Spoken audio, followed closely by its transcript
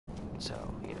So,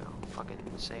 you know, fucking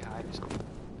say hi or something.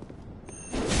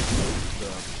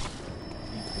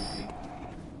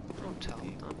 Don't tell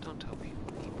people.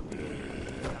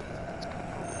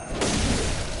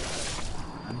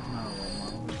 I'm not a role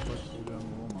model. Who's supposed to be a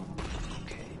role model?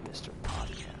 Okay, Mr.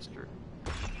 Podcaster.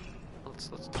 Let's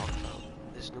talk about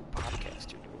this new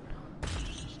podcast you're doing.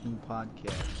 This new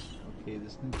podcast. Okay,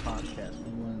 this new podcast. What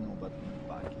do you want to know about the new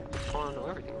podcast? I want to know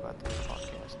everything about the new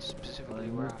podcast, specifically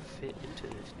where I fit into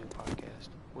this new podcast.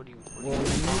 What do you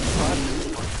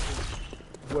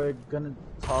we're gonna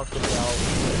talk about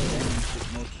shit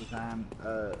most of the time.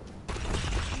 Topics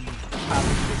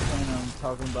we're planning on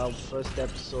talking about first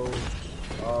episode.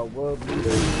 World leader.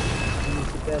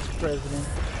 Who's the best president?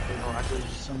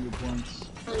 There's some of the points.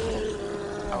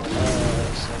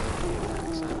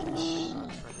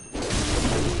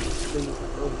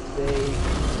 Today, I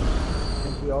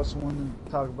think we also want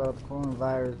to talk about the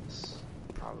coronavirus.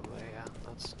 Probably, yeah.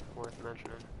 That's worth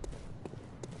mentioning.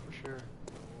 For sure.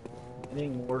 It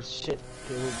ain't worth shit,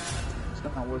 dude. It's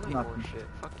not worth nothing. Worth shit.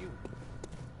 Fuck you.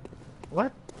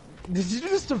 What? Did you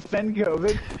just offend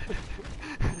COVID?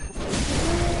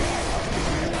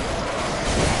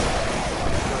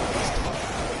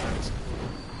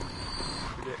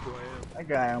 Forget who I am. That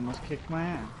guy almost kicked my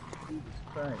ass. Jesus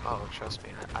Christ. Oh, trust me,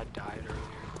 I died earlier.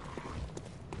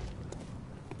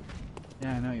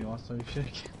 Yeah, I know, you also should.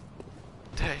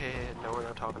 No, we're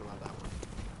not talking about that one.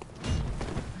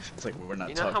 It's like we're not talking about.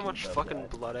 You know how much fucking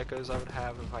blood echoes I would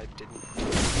have if I didn't?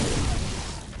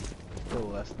 A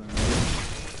little less than that.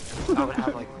 I would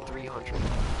have like 300.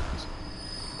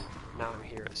 Now I'm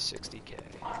here at 60k.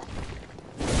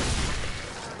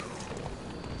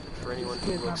 For anyone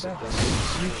who looks at this,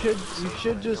 you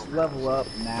should just level up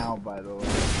now. By the way.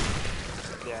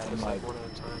 Yeah, it's like one at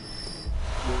a time.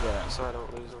 Yeah. So I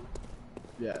don't lose them.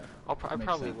 Yeah. I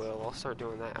probably will. I'll start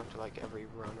doing that after like every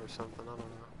run or something. I don't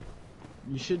know.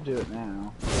 You should do it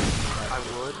now. I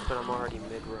would, but I'm already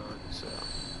mid-run, so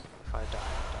if I die, I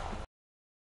die.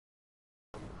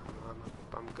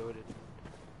 I'm goated.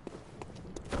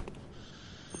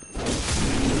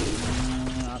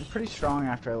 I'm pretty strong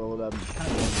after I leveled up. It's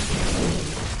kind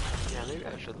of yeah, maybe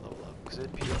I should level up, because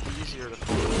it'd be easier to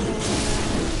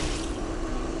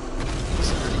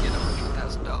easier to get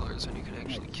 $100,000 when you can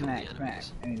actually kill the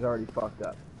enemies. And he's already fucked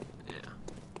up. Yeah.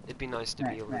 It'd be nice to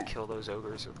be able to kill those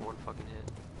ogres with one fucking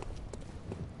hit.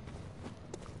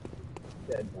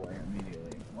 Dead boy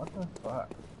immediately. What the fuck?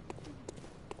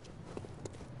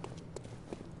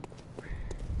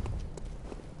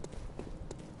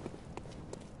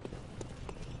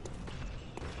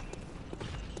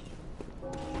 I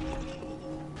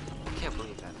can't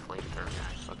believe that flamethrower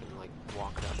guy fucking like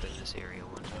walked up in this area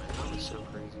one time. That was so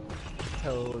crazy.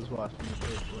 Hella was watching me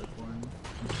play Bloodborne.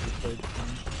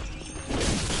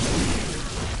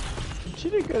 She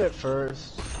did good at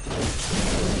first.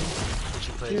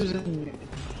 She was in,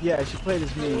 yeah, she played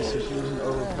as me, so she wasn't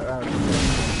overpowered.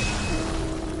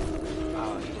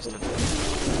 Oh, he just took it.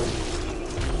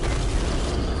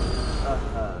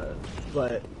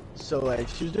 But, so like,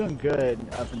 she was doing good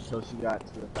up until she got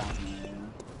to the fountain area.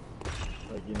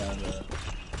 Like, you know, the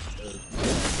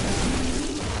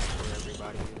where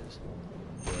everybody is.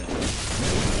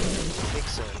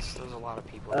 Makes sense. There's a lot of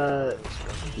people.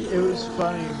 It was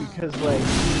funny because like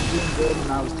she was doing good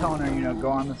and I was telling her, you know, go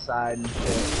on the side and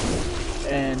shit.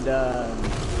 And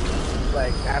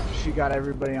like after she got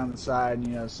everybody on the side,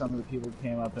 you know, some of the people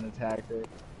came up and attacked her.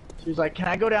 She was like, "Can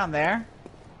I go down there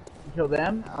and kill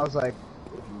them?" I was like,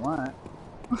 "If you want."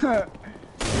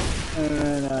 And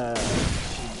then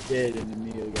she did and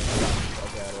immediately got shot the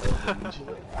fuck out of her. And she was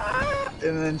like, "Ah!"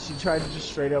 And then she tried to just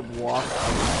straight up walk up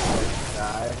and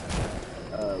die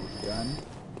with a gun.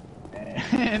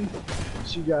 And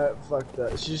she got fucked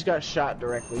up. She just got shot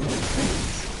directly in the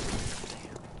face.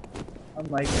 I'm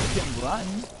like, you can run.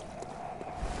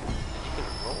 You can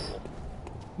roll.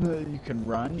 You can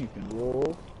run, you can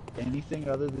roll, anything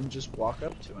other than just walk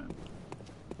up to him.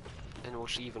 And was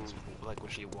she even, like,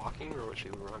 was she walking or was she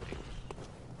running?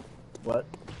 What?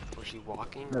 Was she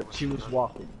walking? No, she was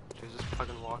walking. She was just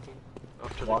fucking walking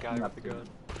up to Walking the guy up with the to gun.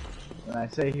 When I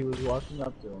say he was walking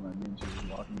up to him, I mean she was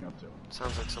walking up to him.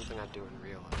 Sounds like something I'd do in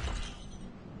real life.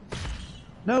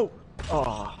 No!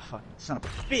 Oh, fucking son of a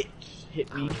bitch!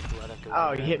 Hit me.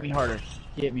 Oh, he hit me harder.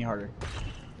 He hit me harder.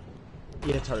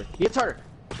 He hits harder. He hits harder!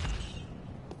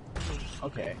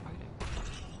 Okay.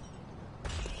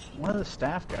 One of the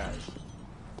staff guys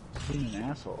is being an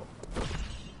asshole.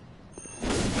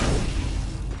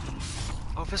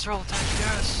 Oh, visceral attack,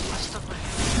 yes! I stuck my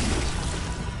hand.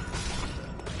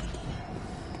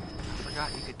 I forgot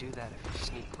you could do that if you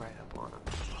sneak right up on him.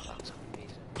 Oh, that was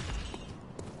amazing.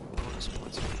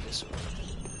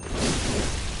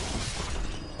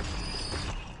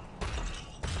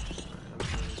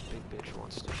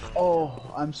 Oh,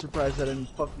 I'm surprised that didn't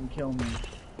fucking kill me.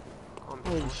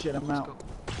 Holy shit, I'm Let's out. go.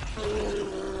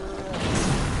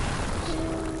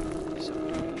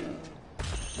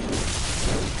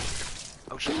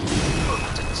 Oh shit. Oh,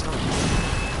 I didn't stop.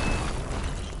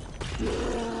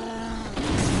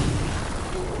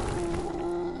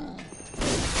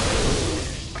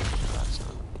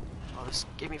 Oh, this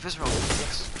gave me visceral.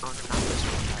 Yes. Oh, no, not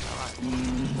visceral.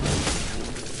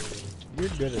 You're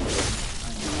good at this.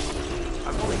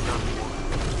 I've only done one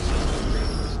since I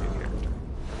created this new character,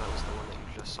 and that was the one that you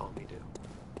just saw me do.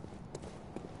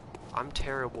 I'm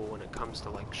terrible when it comes to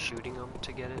like shooting them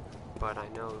to get it, but I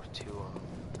know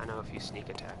if you sneak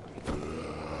attack them, you can.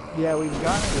 Yeah, we've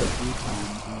gotten it a few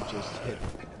times. We just hit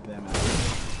them out.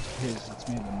 It's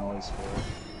made the noise for it.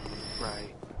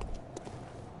 Right.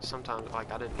 Sometimes, like,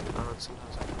 sometimes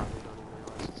I probably don't even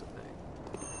realize it's a thing.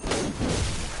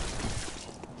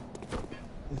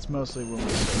 It's mostly when we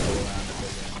circle around a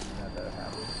big enemy that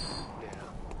happens. Yeah.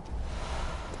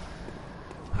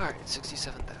 Alright,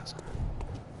 67,000.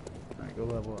 Alright, go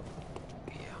level up.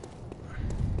 Yeah.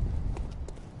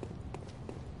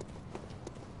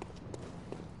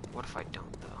 What if I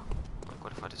don't, though? Like,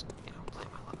 what if I just, play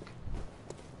my luck?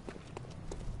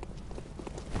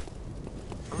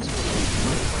 I was gonna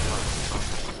play my luck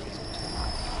if isn't too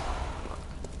high luck.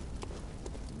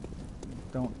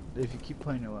 Don't, if you keep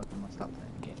playing your luck, I'm gonna stop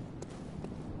playing the game.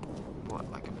 What,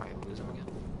 like if I lose them again?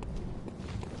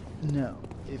 No,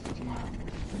 if you...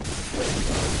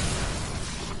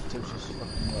 So just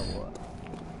fucking level up.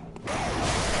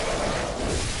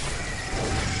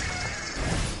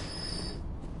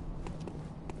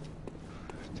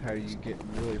 How do you get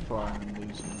really far and then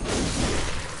losing?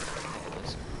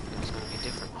 It's gonna be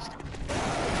different this time.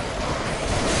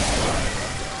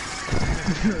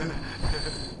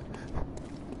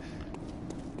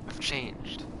 I've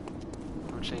changed.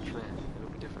 I'm a changed man.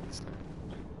 It'll be different this time.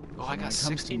 Oh, I got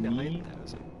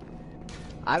 69,000.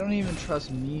 I don't even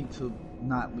trust me to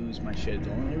not lose my shit.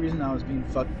 The only reason I was being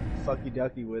fucky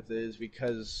ducky with it is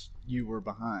because you were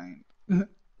behind.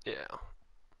 Yeah.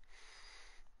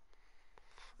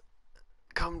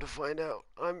 Come to find out,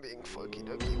 I'm being fucky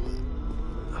ducky with it.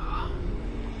 No,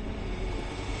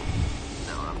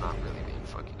 I'm not really being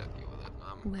fucky ducky with it.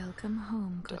 Welcome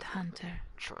home, good hunter.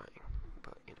 Trying,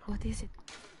 but What is it?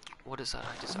 What is that?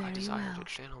 I desire to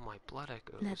channel my blood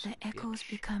echoes. Let the echoes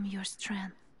become your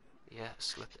strength.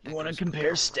 Yes, let the echoes. You wanna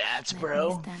compare stats,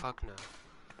 bro? Fuck no.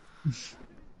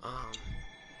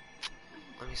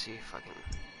 Let me see if I can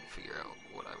figure out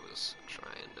what I was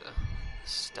trying to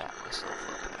stat myself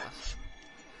up as.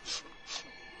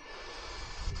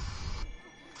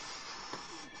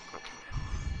 Okay.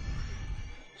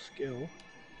 Skill.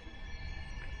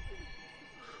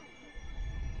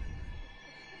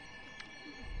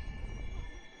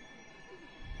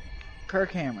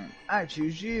 Kirk Cameron, I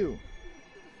choose you.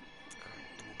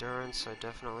 Alright, endurance, I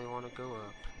definitely want to go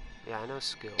up. Yeah, I know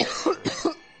skill.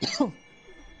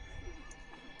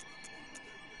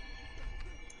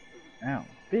 Ow,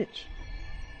 bitch.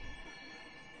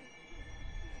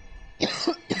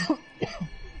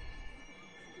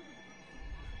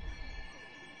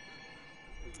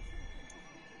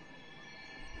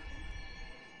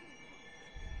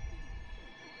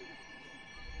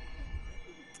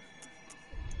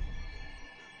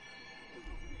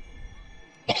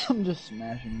 I'm just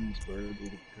smashing these birds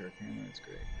with a Kirk Hammer, it's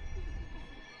great.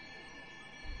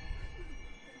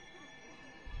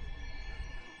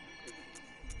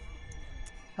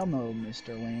 Hello,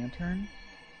 Mr. Lantern.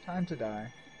 Time to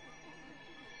die.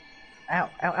 Ow,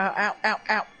 ow, ow, ow, ow,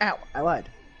 ow, ow. I lied.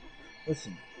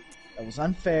 Listen, that was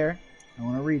unfair. I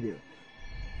want to redo.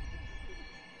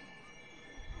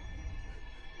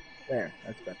 There,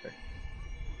 that's better.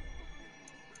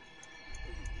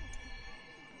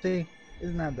 See?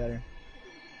 Isn't that better?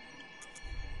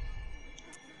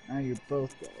 Now you're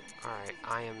both dead. Alright,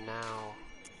 I am now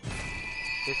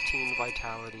 15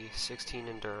 vitality, 16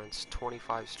 endurance,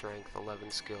 25 strength,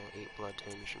 11 skill, 8 blood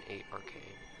tinge, and 8 arcane.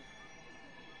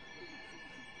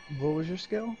 What was your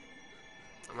skill?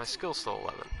 My skill's still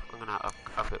 11. I'm gonna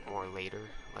up it more later,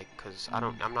 like, cause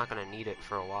I'm not gonna need it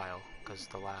for a while, cause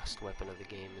the last weapon of the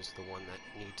game is the one that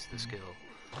needs the skill.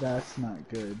 That's not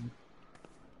good.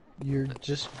 You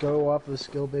just go off of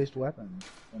skill-based weapons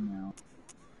from now.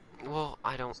 Well,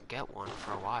 I don't get one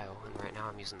for a while, and right now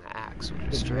I'm using the axe,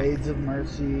 which is The Blades of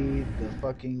Mercy, the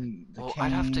fucking well, cane,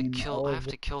 I'd have to kill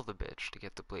the bitch to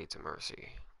get the Blades of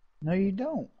Mercy. No, you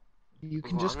don't. You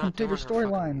can Well, just complete her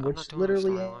storyline, which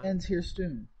literally ends here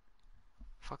soon.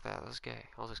 Fuck that, that's gay.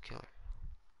 I'll just kill her.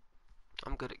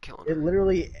 I'm good at killing her. It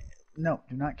literally... No,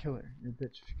 do not kill her. You're a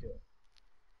bitch if you kill her.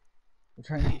 We're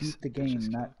trying to beat the game,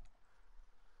 not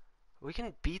We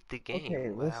can beat the Okay,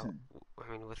 game without, listen.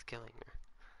 I mean, with killing her.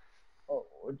 Oh,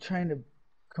 we're trying to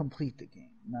complete the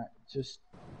game, not just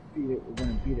beat it. We're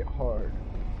gonna beat it hard.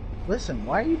 Listen,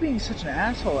 why are you being such an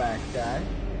asshole, act guy?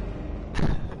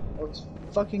 That was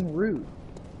fucking rude.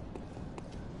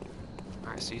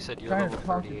 Alright, so you said you're Trying level to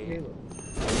talk to 38. Caleb.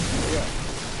 Yeah.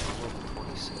 I'm level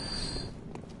 26.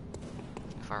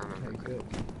 If I remember Okay, correctly. good.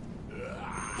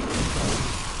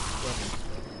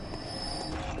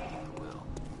 Will.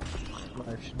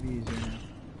 Life should be easier now.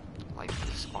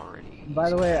 Life is already By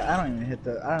the easy. way, I don't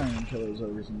even kill those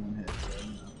ogres in one hit, so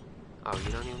you know. Oh,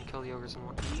 you don't even kill the ogres in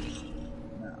one hit?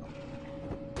 No.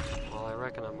 Well, I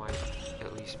reckon I might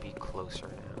at least be closer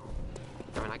now.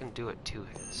 I mean, I can do it 2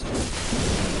 hits.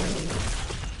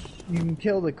 You can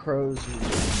kill the crows with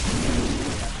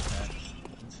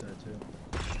instead too.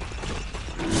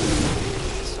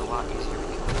 It's a lot easier to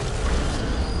kill.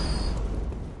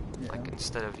 Yeah. Like,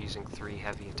 instead of using 3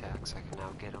 heavy attacks, I can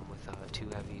now get them with 2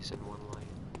 heavies and 1 light.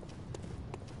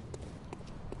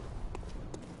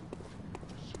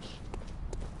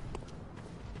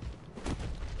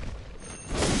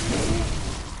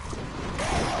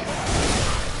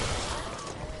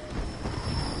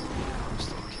 I'm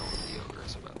still killing the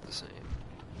ogres about the same.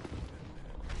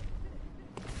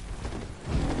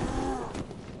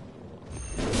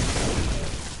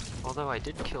 Although I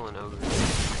did kill an ogre.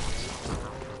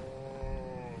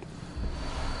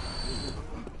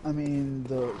 I mean,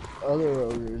 the other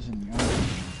ogres in the army.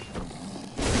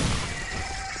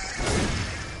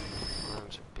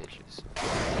 Those are bitches.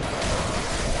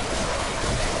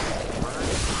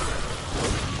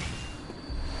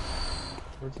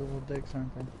 Where's the little dicks,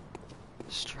 aren't they?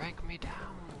 Strike me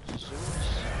down, Zeus.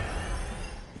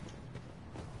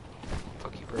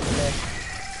 Fuck you, bro.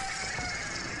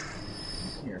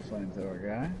 You're a flamethrower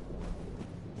guy.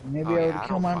 You may be Oh, able yeah, to I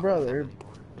kill don't my fuck with brother. them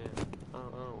anymore. Yeah. I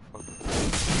don't fuck with them.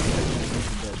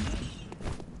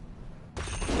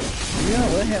 You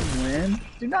don't let him win.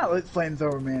 Do not let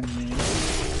flamethrower man win.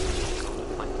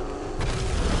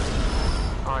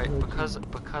 Alright,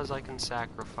 because I can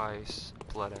sacrifice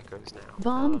blood echoes now.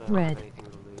 Bomb Now that I don't have red. anything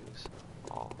to lose,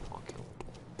 I'll kill him.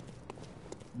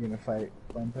 You gonna fight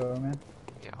flamethrower man?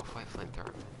 Yeah, I'll fight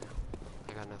flamethrower man now.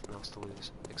 I got nothing else to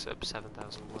lose except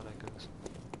 7,000 blood echoes.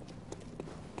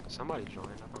 Somebody joined.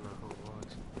 I don't know who it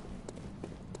was.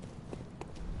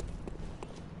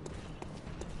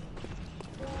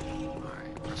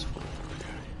 Alright, where's flamethrower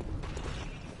guy?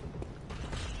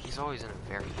 He's always in a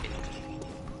very inconvenient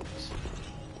place.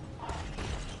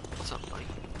 What's up, buddy?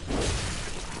 2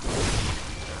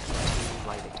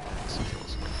 light attacks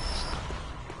kills him.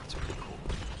 That's pretty cool.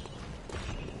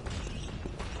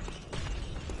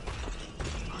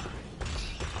 Alright.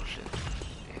 Oh shit.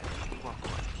 Yeah, you walk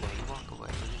away. No, you walk away.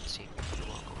 You didn't see me. You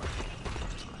walk away.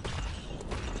 That's what I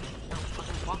thought. No,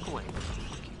 fucking walk away.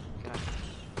 Fuck you. Get out of here.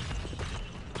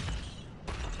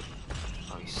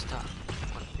 Oh, he's stuck.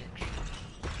 What a bitch.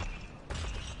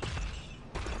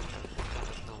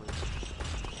 No,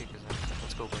 kick his ass.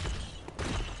 Let's go, buddy.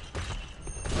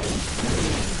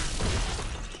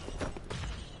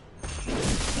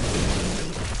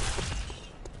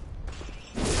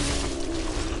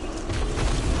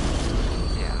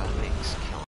 Yeah, that makes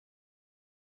killing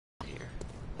here.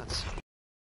 That's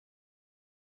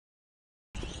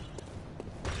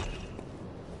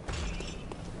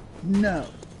No.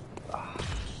 Ah,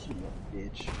 you little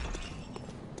bitch.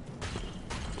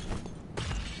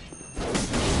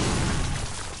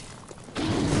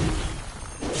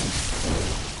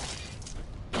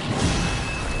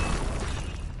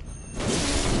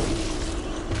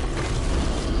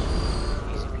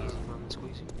 easy peasy lemon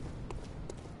squeezy.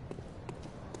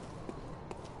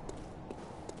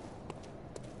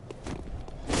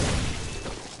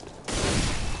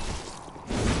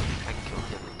 I can kill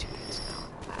him in 2 hits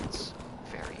now. That's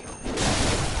very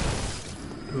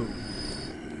Who?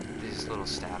 These little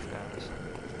staff guys.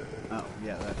 Oh,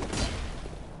 yeah, that.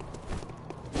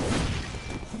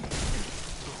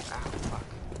 Ow, fuck.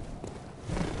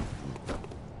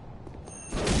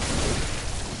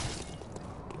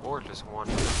 Or just one.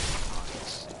 Oh,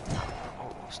 it's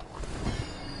almost one.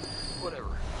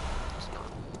 Whatever. It's not a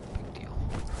big deal.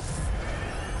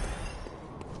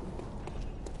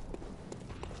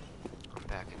 I'm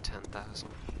back at 10,000.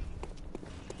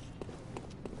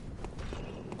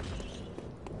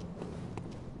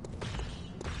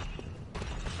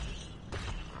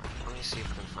 Let me see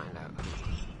if I can find out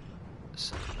who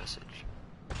sent a message.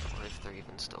 Or if they're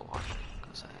even still watching,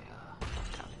 because I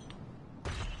doubt it.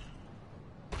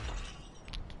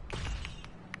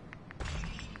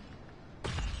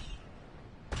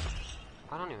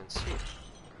 I don't even see it.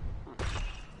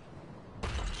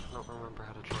 I don't never remember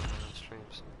how to join my own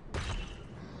streams.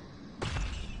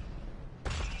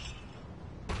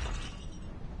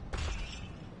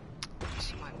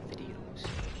 See my videos.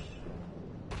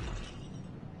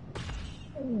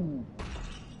 Ooh.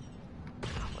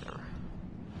 Whatever.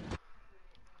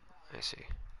 I see.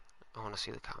 I want to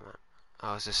see the comment.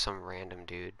 Oh, is this some random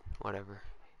dude? Whatever.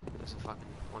 It's a fucking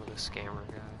one of the scammer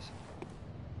guys.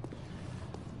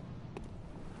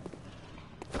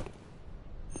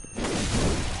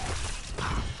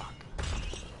 Ah, fuck.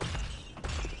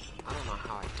 I don't know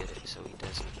how I did it so he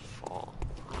doesn't fall.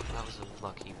 Oh, that was a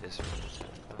lucky visceral attack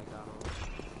that I got on.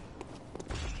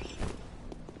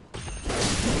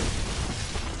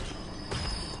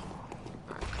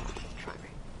 Alright, come on, try me.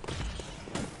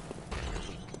 Yeah, you're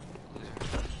weak, loser.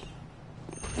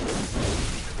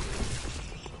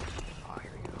 Oh,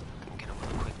 here we go. Get him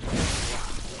real quick.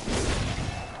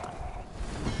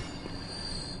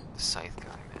 The scythe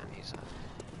guy, man,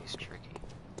 he's tricky.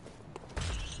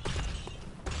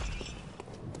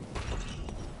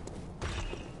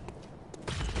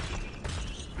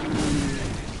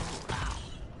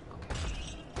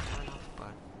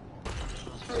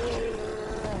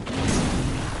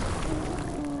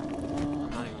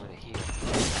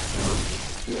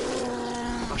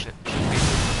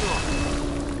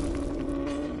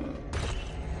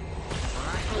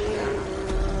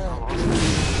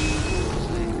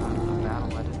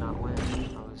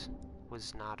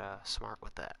 Not smart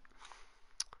with that.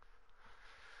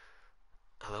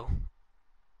 Hello?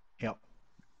 Yep.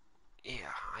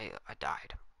 Yeah, I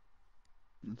died.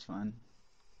 That's fine.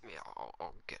 Yeah,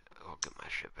 I'll get my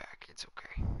shit back. It's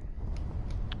okay.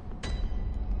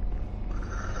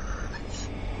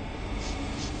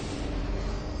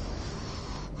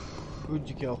 Who'd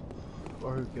you kill?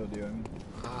 Or who killed you, I mean?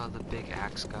 The big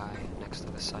axe guy next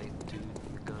to the scythe dude,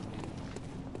 the gun dude.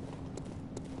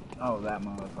 Oh, that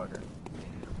motherfucker.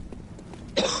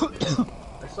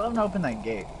 I still haven't opened that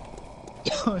gate.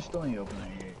 I still need to open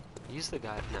that gate. He's the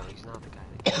guy. No, he's not the guy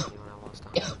that killed me when I lost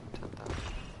 110,000.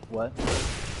 What? I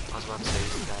was about to say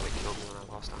he's the guy that killed me when I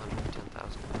lost 110,000. That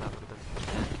would have been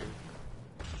accurate.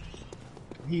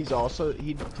 He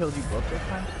killed you both those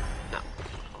times? No,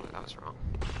 oh, I was wrong.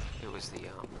 It was the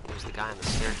guy on the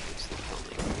staircase that killed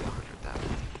me with the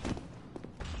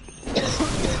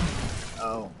 100,000.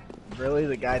 Oh, really?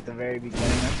 The guy at the very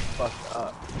beginning? That's fucked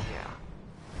up. Yeah.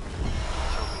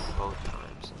 Killed me both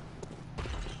times.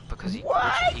 Because he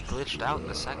glitched out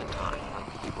the second time. Like,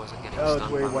 he wasn't getting stunned. Oh,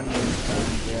 it's where he wasn't getting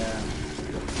stunned, yeah.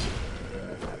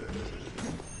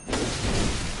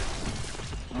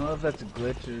 I don't know if that's a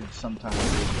glitch or sometimes it's a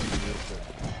glitch.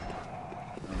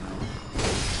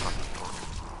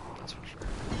 That's for sure.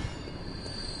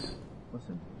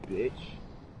 Listen, bitch.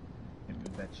 Can't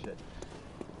move that shit.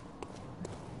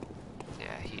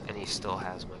 Yeah, he still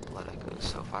has my blood echoes,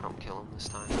 so if I don't kill him this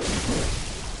time,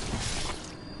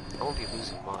 I won't be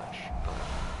losing much, but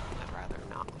I'd rather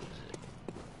not lose it.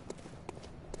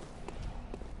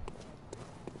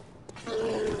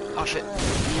 Oh shit!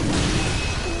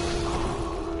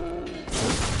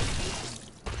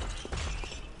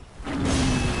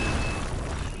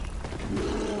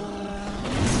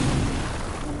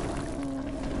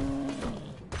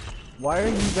 Why are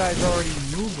you guys already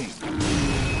moving?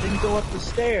 Didn't go up the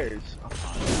stairs.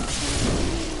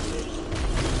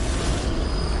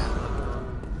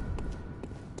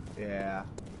 Yeah,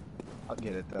 I'll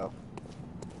get it though.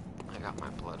 I got my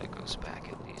blood echoes back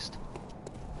at least.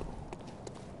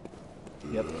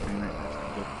 Yep. Good.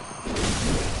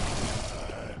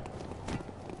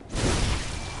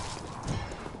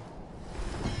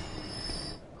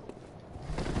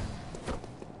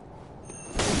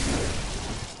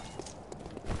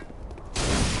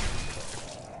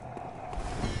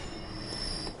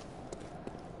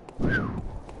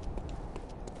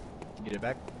 Get it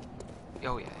back?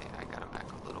 Oh yeah, I got him back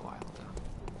a little while ago.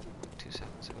 Like 2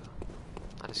 seconds ago.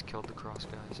 I just killed the cross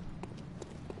guys.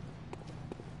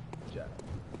 Good job.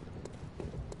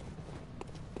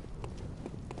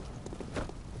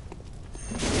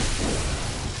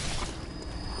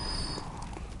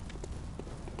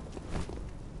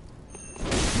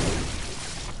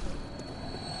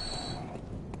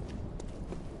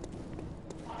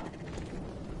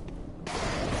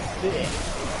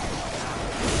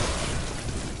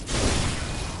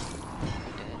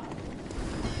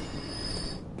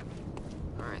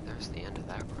 Alright, there's the end of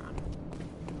that run.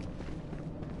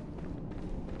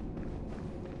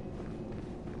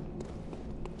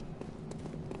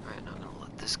 Alright, now I'm gonna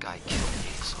let this guy kill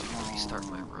me so I can restart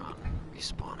my run.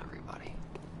 Respawn everybody.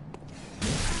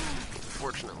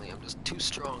 Unfortunately, I'm just too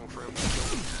strong for him to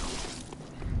kill me now.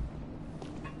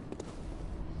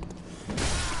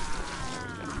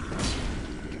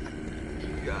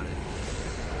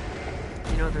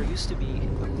 used to be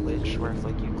a glitch where if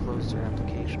like you closed your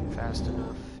application fast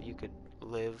enough, you could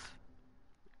live,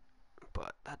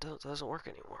 but that doesn't work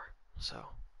anymore. So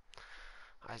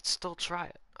I'd still try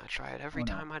it. I try it every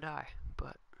time I die,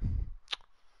 but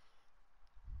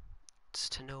it's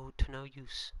to no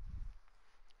use.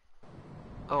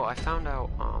 Oh, I found out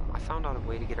a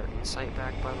way to get our insight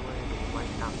back, by the way, but you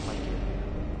might not like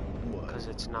it. Because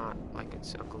it's not like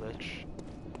it's a glitch.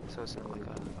 So it's not like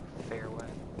a fair way.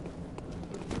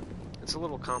 It's a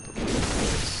little complicated.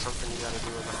 It's something you gotta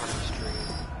do with the hunter's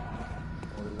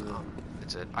dream.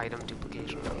 It's an item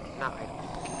duplication. Not item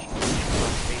duplication.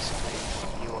 But basically,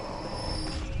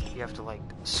 you have to like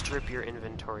strip your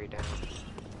inventory down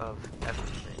of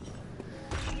everything.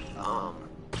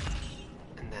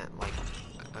 And that like,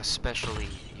 especially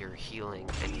your healing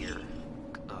and your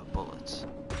bullets.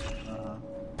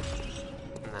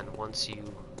 And then once you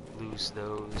lose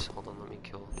those, hold on, let me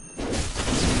kill.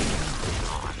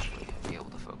 I'll actually be able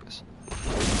to focus.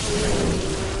 Okay.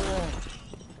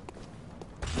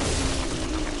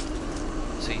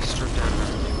 So you strip down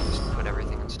everything, just put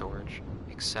everything in storage,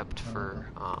 except for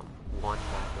one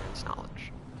madman's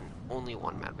knowledge, and only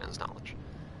one madman's knowledge.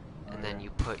 And then you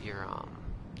put your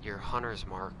hunter's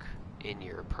mark in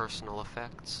your personal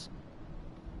effects,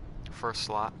 first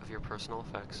slot of your personal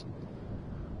effects,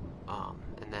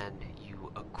 and then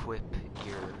you equip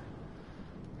your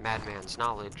madman's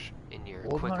knowledge in your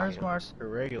Old quick hunter's items. mark or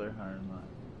regular hunter's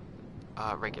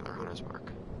mark? Regular hunter's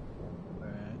mark.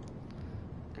 Alright.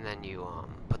 And then you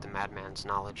put the madman's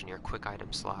knowledge in your quick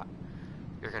item slot.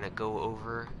 You're gonna go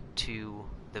over to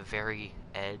the very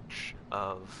edge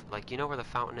of, like, you know where the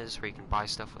fountain is where you can buy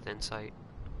stuff with insight?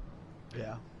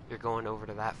 Yeah. You're going over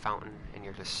to that fountain and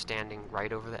you're just standing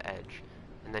right over the edge,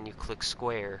 and then you click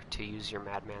square to use your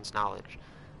madman's knowledge.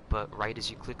 But right as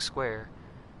you click square,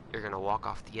 you're gonna walk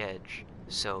off the edge,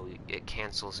 so it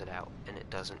cancels it out and it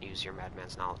doesn't use your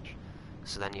madman's knowledge.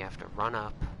 So then you have to run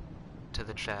up to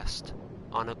the chest,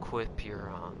 unequip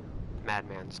your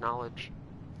madman's knowledge,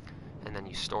 and then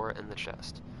you store it in the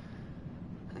chest.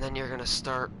 And then you're gonna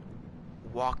start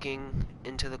walking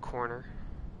into the corner,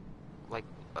 like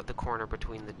the corner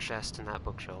between the chest and that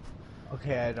bookshelf.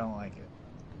 Okay, I don't like it.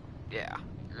 Yeah,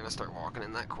 you're gonna start walking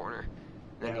in that corner.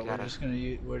 Then Yeah, you gotta.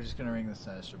 we're just gonna ring the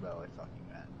sinister bell like fucking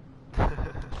that.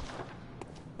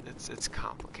 It's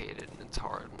complicated and it's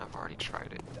hard, and I've already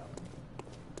tried it.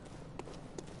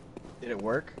 Did it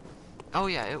work? Oh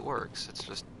yeah, it works. It's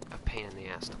just a pain in the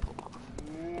ass to pull off.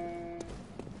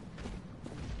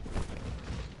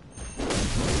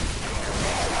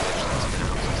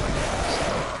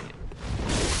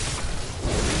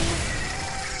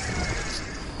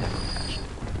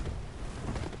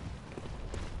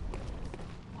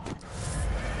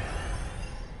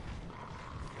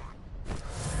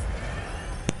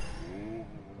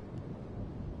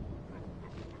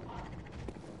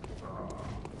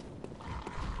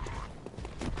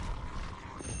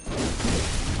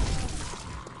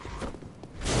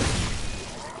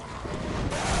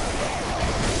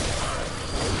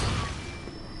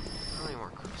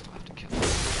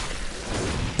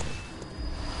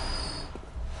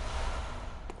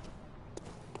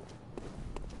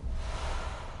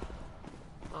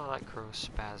 That crow's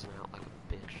spazzing out like a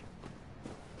bitch.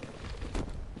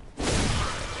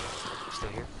 Still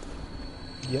here?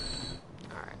 Yep.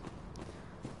 Alright.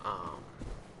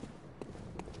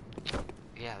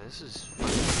 Yeah, this is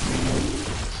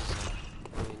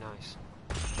really nice.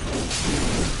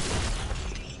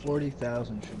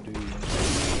 40,000 should do you.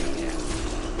 Yeah.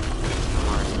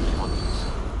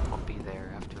 I'll be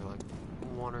there after like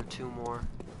one or two more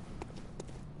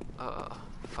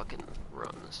fucking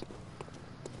runs.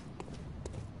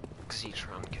 Because each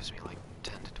run gives me like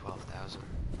 10 to 12,000.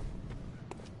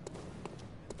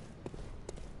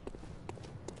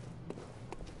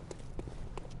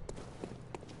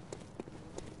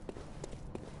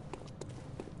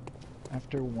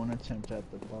 After one attempt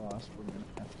at the boss, we're gonna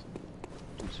have to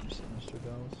do some sinister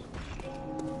bells.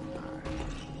 Alright.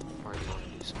 Or you want to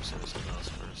do some sinister bells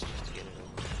first just to get it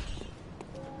over.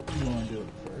 You wanna do it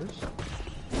first?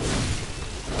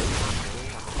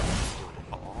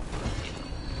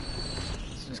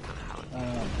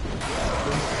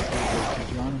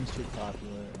 John's too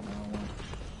popular, and I don't want to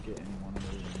get anyone other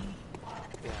than me.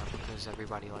 Yeah, because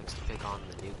everybody likes to pick on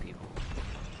the new people.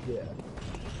 Yeah.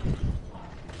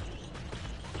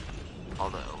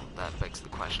 Although, that begs the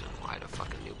question, why do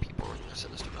fucking new people ring their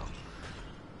sinister bell?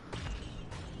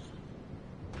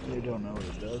 They don't know what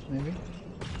it does, maybe?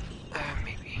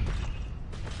 Maybe.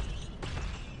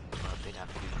 But they'd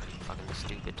have to be pretty fucking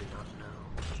stupid to not know.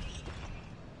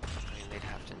 I mean, they'd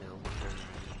have to know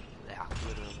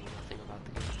literally nothing about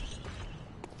the game.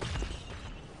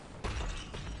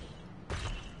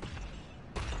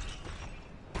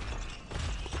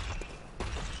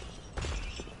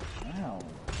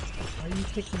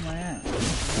 kicking my ass.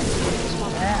 These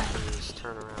motherfuckers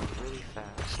turn around really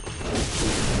fast.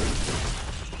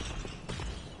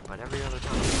 But every other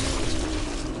time,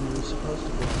 You were supposed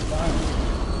to get stunned.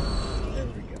 There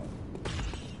we go.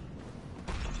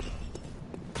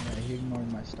 Yeah, he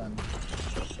ignored my stun. But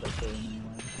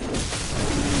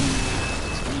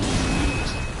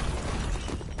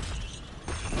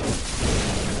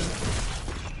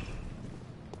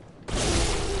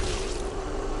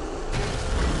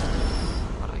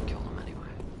I killed him anyway.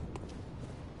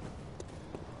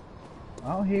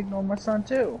 Oh, he ignored my son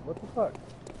too. What the fuck?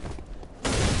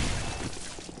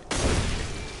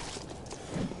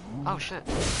 oh shit,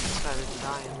 this guy didn't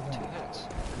die in 2 hits. I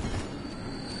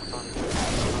thought he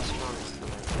was a lot stronger for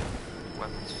that.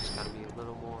 Weapons just gotta be a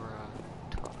little more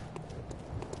tough.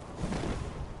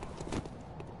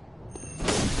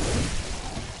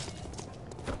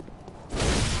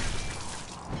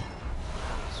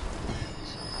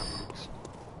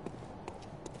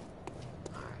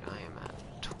 Alright, I am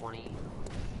at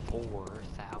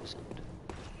 24,000.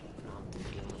 And I'm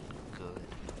feeling good.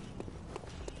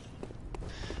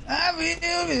 I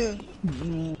feel good.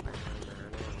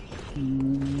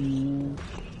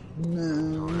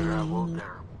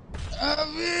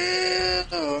 I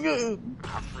feel good.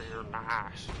 I feel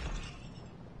nice.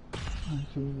 I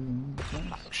feel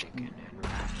good. Like chicken and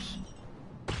rice.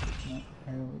 Not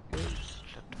how it goes.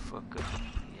 Shut the fuck up.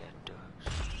 Yeah, it does.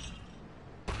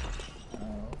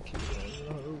 I'll kill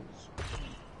those.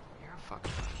 You're a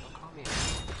fucking. Don't call me.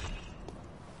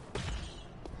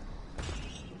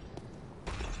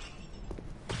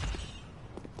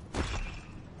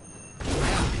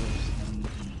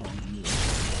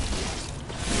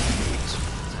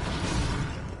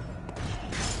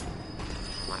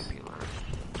 Might be learning.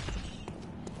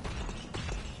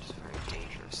 It's a very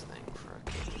dangerous thing for a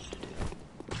kid to do.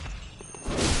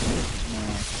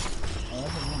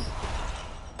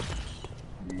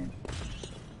 Man.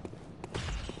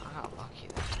 I got lucky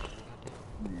that time.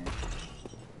 Goddamn. Man.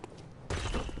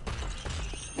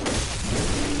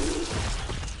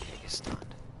 Okay, get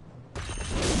stunned.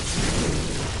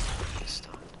 Get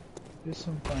stunned. Do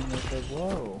some fun with it.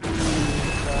 Whoa.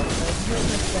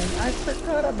 I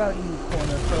forgot about you,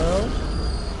 Corner Crow.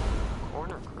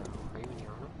 Corner crow. Are you in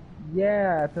your armor?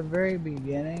 Yeah, at the very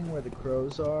beginning where the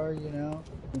crows are, you know?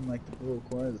 In like the little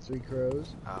corner, the 3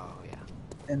 crows. Oh, yeah.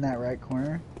 In that right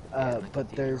corner. Yeah, like But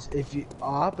the there's, if you,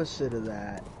 opposite of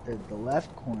that, the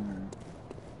left corner,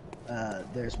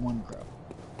 there's 1 crow.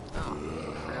 Oh, I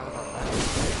forgot about that.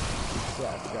 Yeah,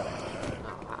 I forgot about that.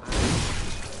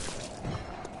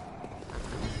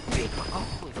 Oh,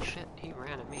 holy shit, he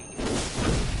ran at me.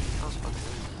 That was fucking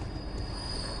rude.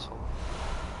 Asshole.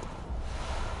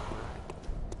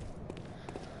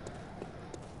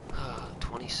 Alright.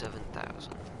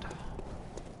 27,000.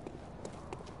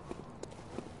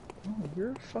 Oh,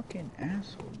 you're a fucking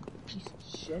asshole, piece of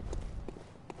shit.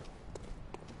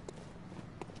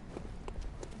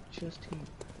 Just he.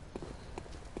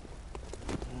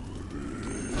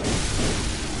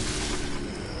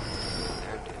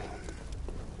 There, dude.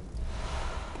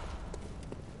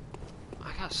 I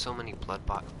got so many blood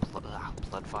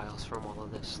vials from all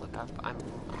of this. Like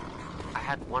I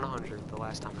had 100 the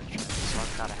last time I checked, so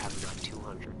I've got to have about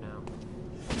 200 now.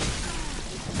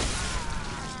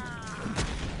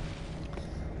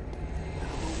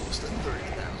 Almost at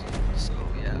 30,000. So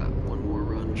yeah, one more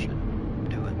run should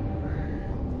do it.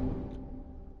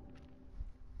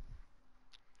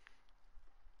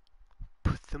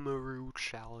 Put the Maru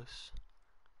chalice.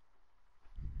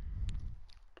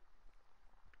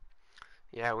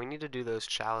 Yeah, we need to do those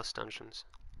chalice dungeons.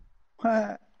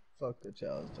 Fuck the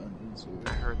chalice dungeons.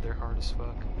 I heard they're hard as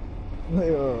fuck.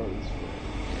 They are hard as fuck.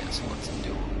 Yeah, so let's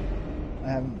do them. I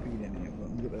haven't beat any of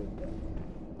them, but I've done.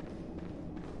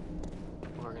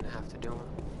 We're gonna have to do them.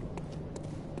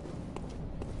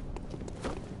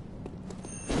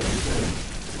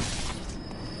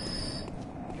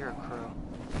 You're a crow.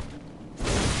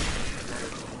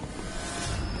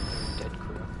 Dead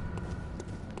crow.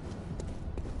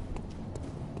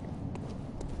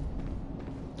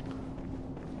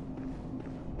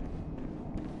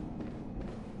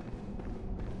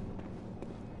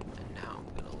 And now I'm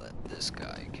gonna let this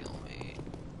guy kill me.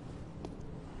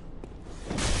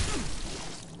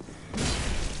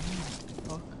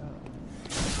 Fuck up.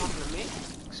 Talking to me?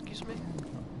 Excuse me?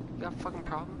 You got a fucking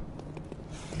problem?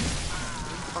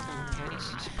 Fucking panties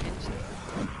sniffer? You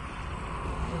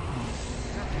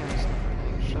got panties sniffer.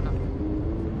 Hey, shut up.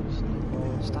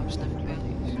 Stop sniffing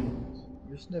panties.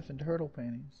 You're sniffing turtle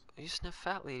panties. You sniff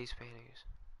fat ladies' panties.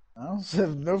 I don't sniff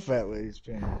no fat lady's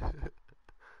panties.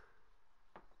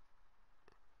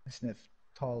 I sniff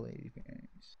Tall lady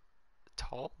panties.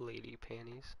 Tall lady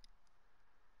panties?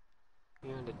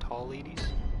 You're into tall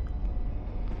ladies?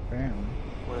 Apparently.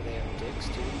 What, do they have dicks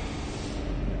too?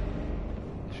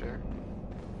 Sure?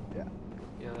 Yeah.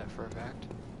 You know that for a fact?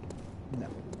 No.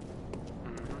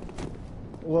 Mm-hmm.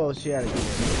 Well, she had a kid.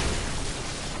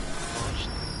 Launched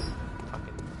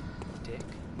fucking dick?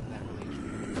 That relation.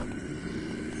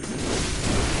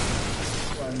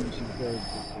 Well, I mean, she birthed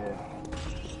the kid.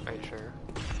 Are you sure?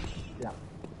 Yeah.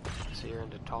 So you're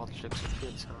into tall chicks with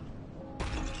kids, huh?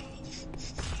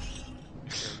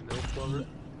 You're a milf lover?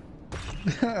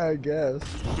 I guess.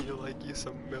 You like you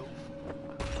some milf?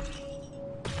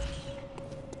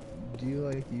 Do you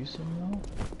like you some milk?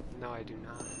 No, I do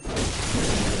not.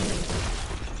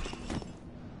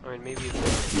 I mean, maybe if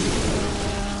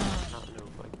not no,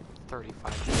 like 35.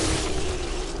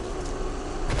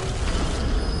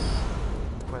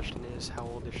 The question is, how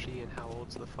old is she and how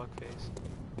old's the fuckface?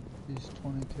 She's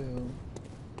 22.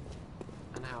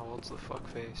 And how old's the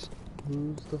fuckface?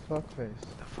 Who's the fuckface?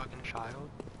 The fucking child?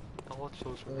 How old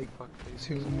shows from Like the fuckface?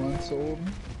 2 months old?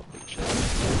 Holy shit.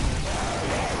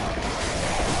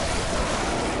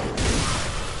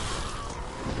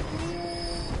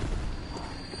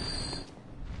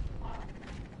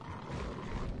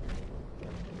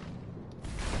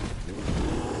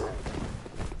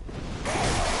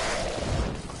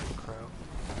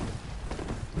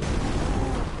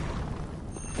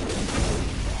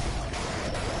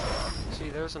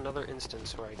 There's another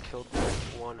instance where I killed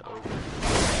one ogre.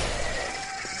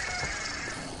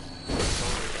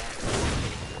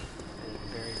 And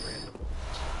very random.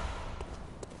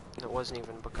 And it wasn't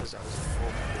even because I was a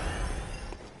wolf.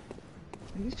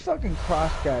 These fucking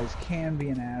cross guys can be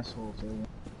an asshole if they want.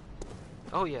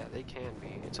 Oh yeah, they can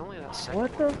be. It's only that second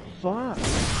What one. the fuck?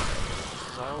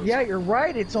 'Cause I always... Yeah, you're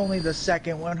right, it's only the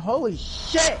second one. Holy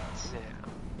shit! Yeah.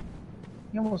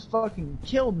 You almost fucking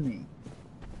killed me.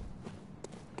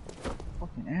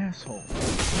 Fucking asshole.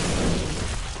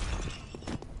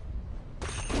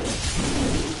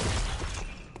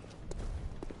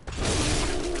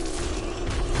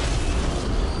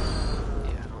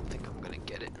 Yeah, I don't think I'm gonna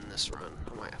get it in this run.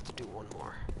 I might have to do one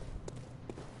more.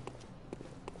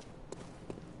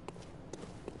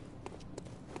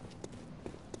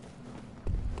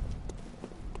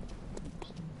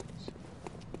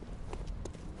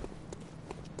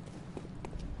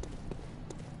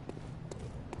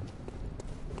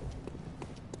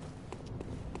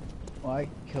 Well, I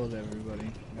killed everybody.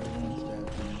 Everyone's dead,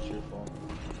 and it's your fault.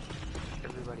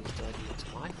 Everybody's dead and it's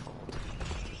my fault.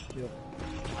 Yep.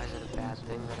 Why is it a bad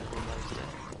thing that everybody's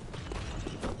dead?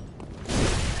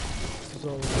 It's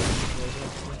all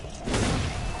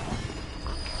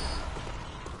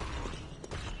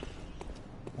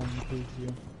includes you.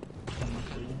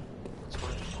 That's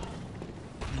fine.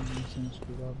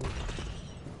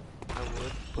 I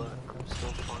would, but I'm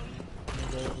still farming.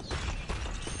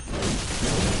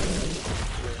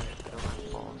 You're right, I don't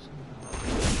have balls.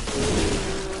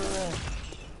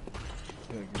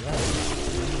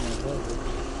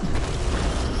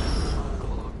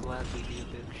 I'll gladly be a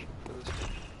bitch for this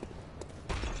one.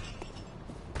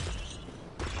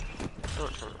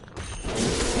 Don't turn around.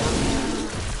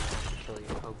 Kill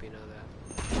you, hope you know that.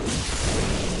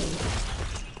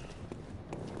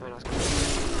 I mean, I was gonna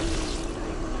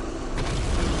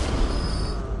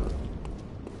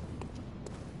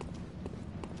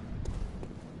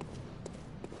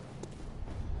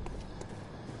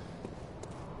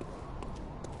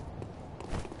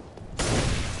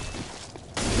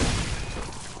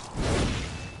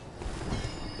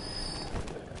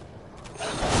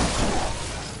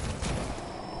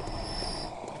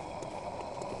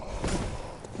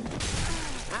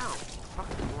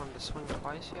swing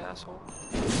twice, you asshole.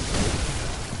 And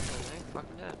they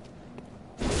fucking dead.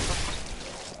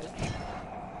 Bitch.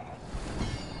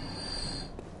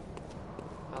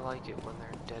 I like it when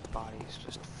their dead bodies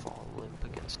just fall limp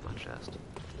against my chest.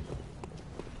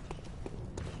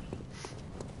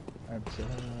 That's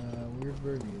weird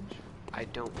verbiage. I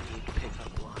don't need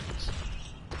pickup lines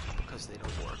because they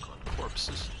don't work on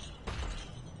corpses.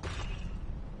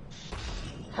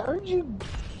 How did you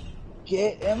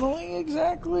get Emily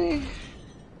exactly?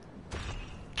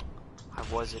 I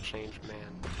was a changed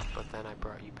man, but then I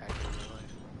brought you back into my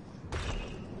life.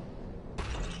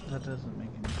 That doesn't make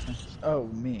any sense. Oh,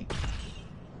 me.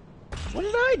 What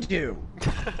did I do?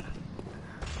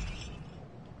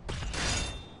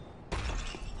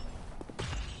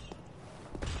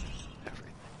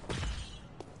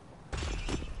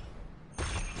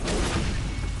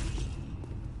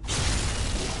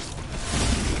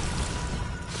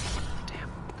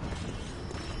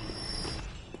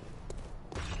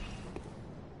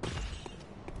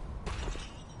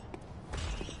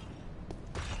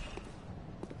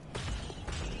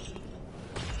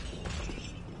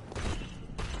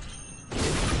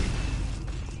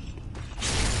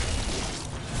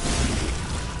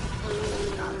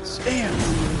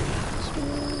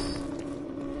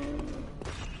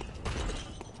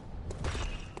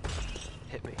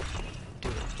 Hit me. Do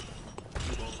it.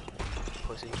 You won't.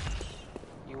 Pussy.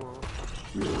 You won't.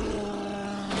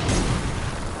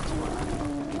 That's what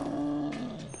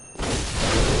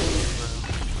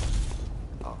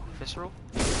oh, visceral?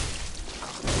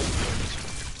 Oh,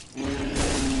 you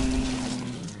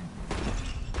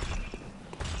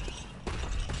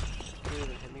can't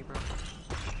even hit me, bro.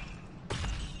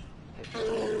 Hit me.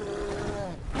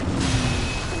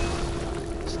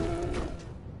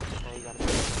 Now you gotta be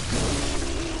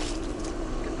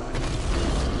goodbye.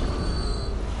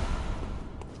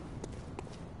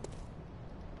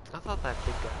 I thought that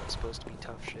big guy was supposed to be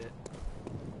tough shit.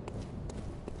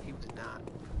 He was not.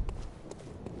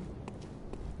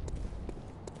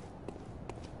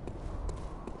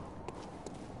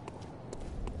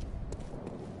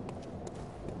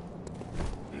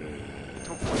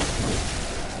 Don't point.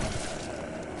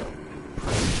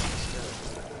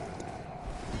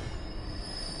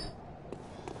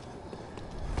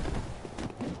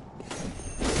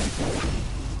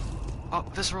 Oh,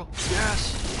 visceral!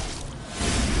 Yes!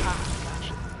 Ah,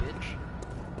 gotcha, bitch.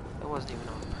 That wasn't even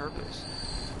on purpose.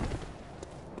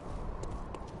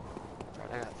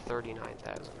 Alright, I got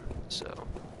 39,000, so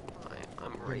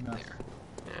I'm right there.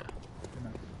 Yeah.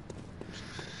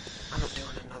 I'm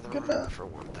doing another run for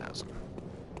 1,000.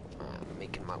 I'm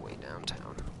making my way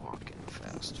downtown, walking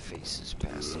fast, faces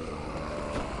passing.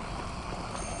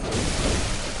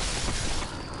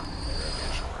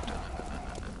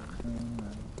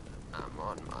 I'm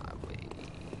on my way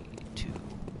to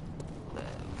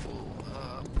level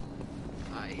up.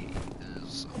 I hate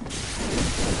this.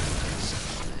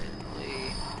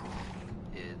 Suddenly,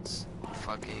 it's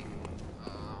fucking,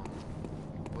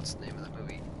 what's the name of that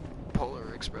movie?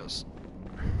 Polar Express.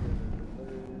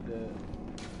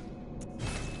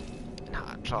 And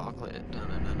hot chocolate.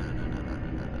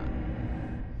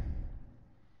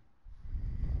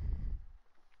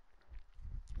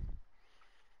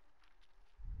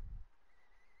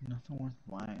 Nothing worth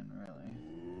buying, really.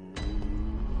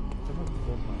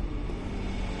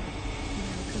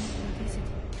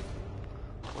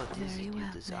 What is Very it you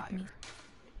well, desire? let me.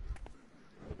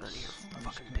 None of your I'm fucking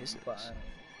just gonna business. buy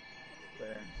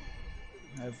there.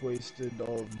 I've wasted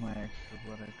all of my extra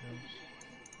blood echoes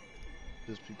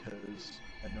just because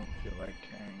I don't feel like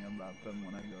caring about them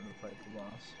when I go to fight the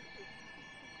boss.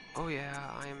 Oh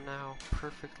yeah, I am now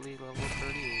perfectly level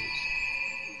 38.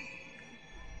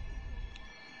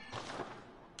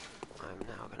 I'm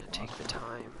now gonna take the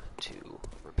time to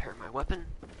repair my weapon,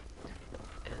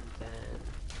 and then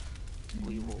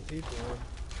we will...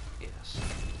 Yes.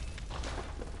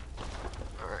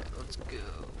 Alright, let's go.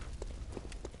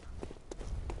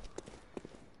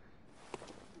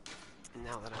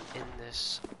 Now that I'm in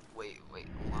this... Wait, hold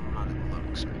on, I'm not in the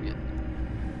loading screen yet.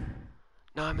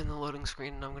 Now I'm in the loading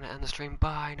screen and I'm gonna end the stream.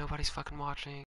 Bye, nobody's fucking watching.